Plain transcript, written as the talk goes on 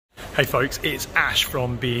Hey folks, it's Ash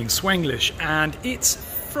from BeingSwenglish, and it's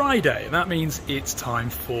Friday. That means it's time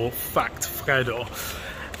for Fact FREDAG.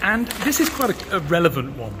 And this is quite a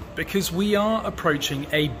relevant one because we are approaching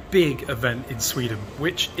a big event in Sweden,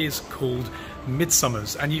 which is called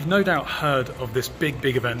MIDSOMMAR. And you've no doubt heard of this big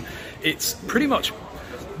event. It's pretty much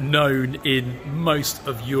known in most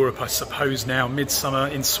of Europe, I suppose now,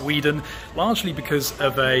 MIDSOMMAR in Sweden, largely because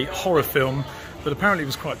of a horror film that apparently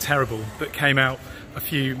was quite terrible that came out a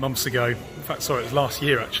few months ago. In fact, sorry, it was last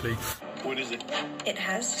year actually. What is it? It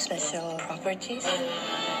has special properties.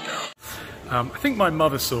 I think my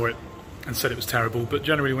mother saw it and said it was terrible, but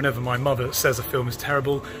generally whenever my mother says a film is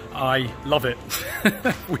terrible, I love it.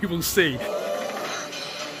 We will see. I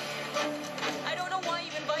don't know why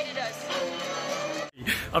you invited us.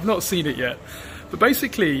 I've not seen it yet. But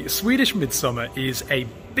basically, Swedish Midsummer is a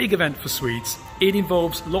big event for Swedes. It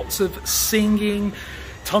involves lots of singing,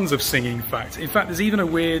 tons of singing in fact. In fact, there's even a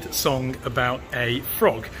weird song about a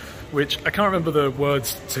frog, which I can't remember the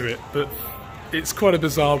words to it, but it's quite a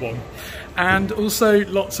bizarre one. And also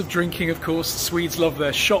lots of drinking, of course. Swedes love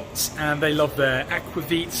their shots and they love their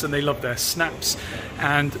aquavits and they love their snaps.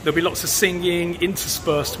 And there'll be lots of singing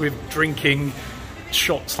interspersed with drinking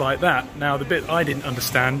shots like that. Now, the bit I didn't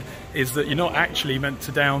understand is that you're not actually meant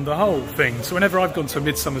to down the whole thing. So whenever I've gone to a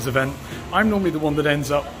Midsummer's event, I'm normally the one that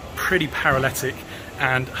ends up pretty paralytic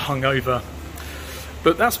and hungover.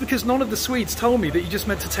 But that's because none of the Swedes told me that you just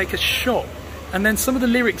meant to take a shot. And then some of the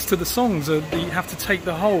lyrics to the songs are that you have to take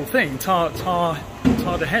the whole thing, ta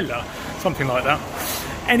de hella, something like that.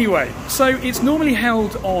 Anyway, so it's normally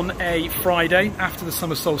held on a Friday after the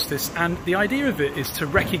summer solstice, and the idea of it is to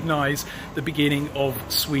recognise the beginning of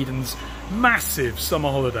Sweden's massive summer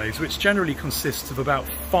holidays, which generally consists of about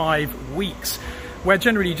 5 weeks, where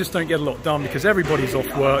generally you just don't get a lot done because everybody's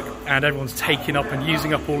off work and everyone's taking up and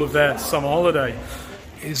using up all of their summer holiday.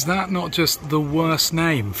 Is that not just the worst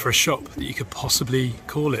name for a shop that you could possibly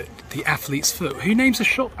call it? The athlete's foot. Who names a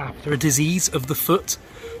shop after a disease of the foot?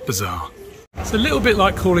 Bizarre. It's a little bit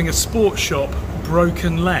like calling a sports shop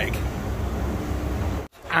Broken Leg.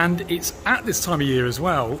 And it's at this time of year as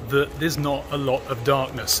well that there's not a lot of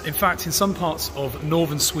darkness. In fact, in some parts of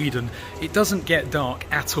northern Sweden, it doesn't get dark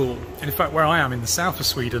at all. And in fact, where I am in the south of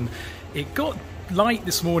Sweden, it got light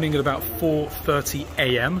this morning at about 4:30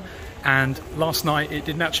 AM. And last night it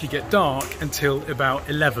didn't actually get dark until about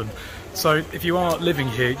 11. So if you are living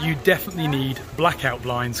here, you definitely need blackout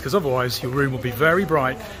blinds because otherwise your room will be very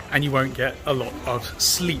bright and you won't get a lot of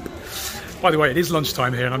sleep. By the way, it is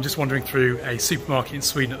lunchtime here and I'm just wandering through a supermarket in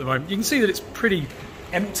Sweden at the moment. You can see that it's pretty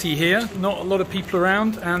empty here, not a lot of people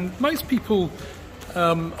around, and most people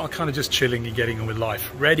are kind of just chilling and getting on with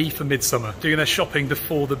life, ready for midsummer, doing their shopping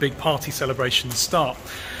before the big party celebrations start.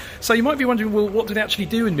 So you might be wondering, well, what do they actually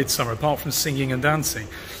do in midsummer apart from singing and dancing?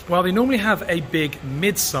 Well, they normally have a big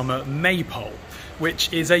midsummer maypole,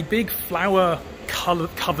 which is a big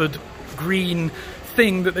flower-covered green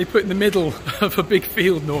thing that they put in the middle of a big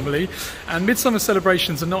field normally. And midsummer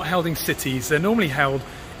celebrations are not held in cities. They're normally held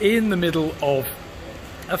in the middle of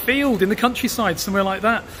a field in the countryside, somewhere like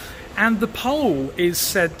that. And the pole is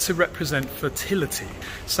said to represent fertility.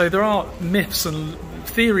 So there are myths and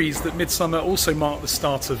theories that midsummer also mark the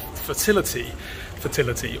start of fertility,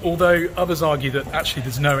 although others argue that actually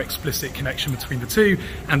there's no explicit connection between the two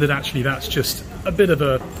and that actually that's just a bit of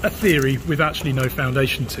a theory with actually no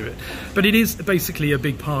foundation to it. But it is basically a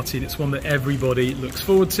big party and it's one that everybody looks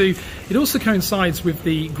forward to. It also coincides with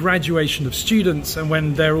the graduation of students and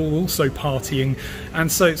when they're all also partying,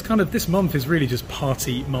 and so it's kind of, this month is really just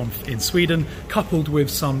party month in Sweden, coupled with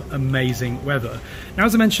some amazing weather. Now,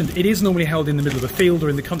 as I mentioned, it is normally held in the middle of a field or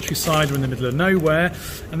in the countryside or in the middle of nowhere,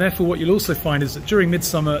 and therefore what you'll also find is that during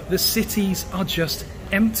midsummer, the cities are just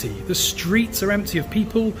empty. The streets are empty of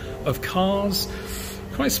people, of cars.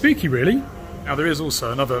 Quite spooky, really. Now, there is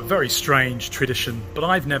also another very strange tradition, but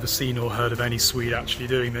I've never seen or heard of any Swede actually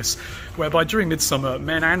doing this, whereby during midsummer,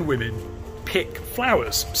 men and women pick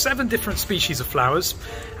flowers, 7 different species of flowers,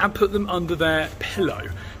 and put them under their pillow,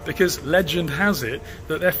 because legend has it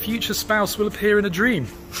that their future spouse will appear in a dream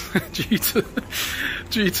due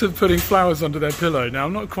to putting flowers under their pillow. Now,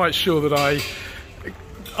 I'm not quite sure that I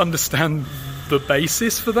understand the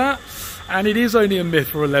basis for that, and it is only a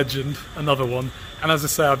myth or a legend, another one, and as I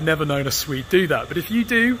say, I've never known a Swede do that. But if you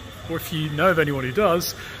do, or if you know of anyone who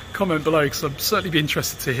does, comment below because I'd certainly be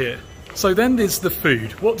interested to hear. So then there's the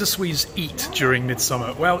food. What do Swedes eat during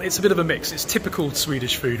midsummer? Well, it's a bit of a mix. It's typical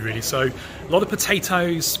Swedish food, really. So a lot of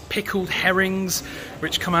potatoes, pickled herrings,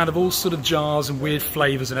 which come out of all sort of jars and weird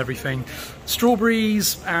flavours and everything.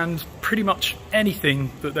 Strawberries and pretty much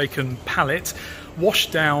anything that they can palate,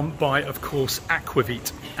 washed down by, of course,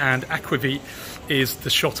 aquavit. And aquavit is the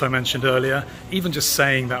shot I mentioned earlier. Even just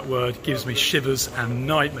saying that word gives me shivers and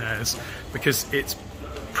nightmares because it's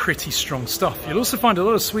pretty strong stuff. You'll also find a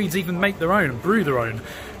lot of Swedes even make their own and brew their own,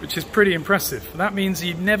 which is pretty impressive. That means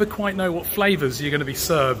you never quite know what flavours you're going to be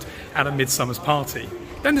served at a midsummer's party.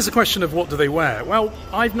 Then there's a question of what do they wear? Well,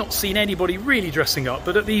 I've not seen anybody really dressing up,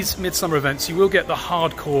 but at these midsummer events you will get the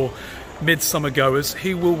hardcore midsummer goers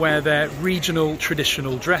who will wear their regional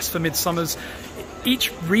traditional dress for midsummers.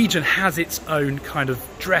 Each region has its own kind of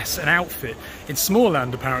dress and outfit. In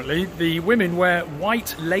Småland, apparently, the women wear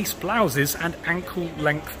white lace blouses and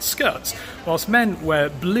ankle-length skirts, whilst men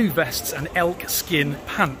wear blue vests and elk skin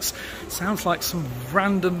pants. Sounds like some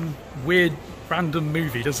random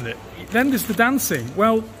movie, doesn't it? Then there's the dancing.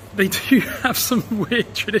 Well, they do have some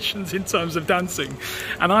weird traditions in terms of dancing,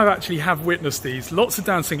 and I actually have witnessed these. Lots of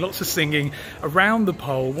dancing, lots of singing around the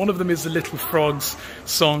pole. One of them is the Little Frogs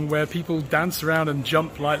song, where people dance around and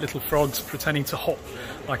jump like little frogs, pretending to hop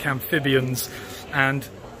like amphibians. And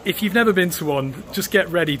if you've never been to one, just get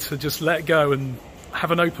ready to just let go and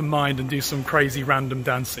have an open mind and do some crazy random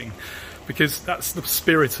dancing, because that's the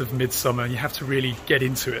spirit of midsummer. You have to really get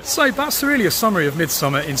into it. So that's really a summary of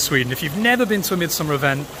midsummer in Sweden. If you've never been to a midsummer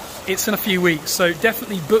event, it's in a few weeks, so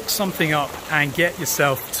definitely book something up and get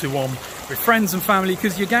yourself to one with friends and family,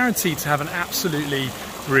 because you're guaranteed to have an absolutely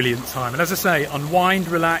brilliant time. And as I say, unwind,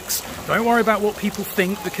 relax, don't worry about what people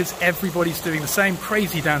think, because everybody's doing the same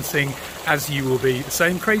crazy dancing as you will be, the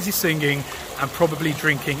same crazy singing, and probably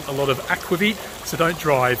drinking a lot of aquavit. So don't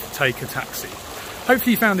drive, take a taxi.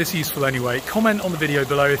 Hopefully you found this useful anyway. Comment on the video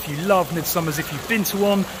below if you love midsummers, if you've been to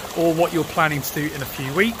one, or what you're planning to do in a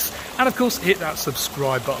few weeks. And of course, hit that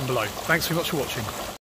subscribe button below. Thanks very much for watching.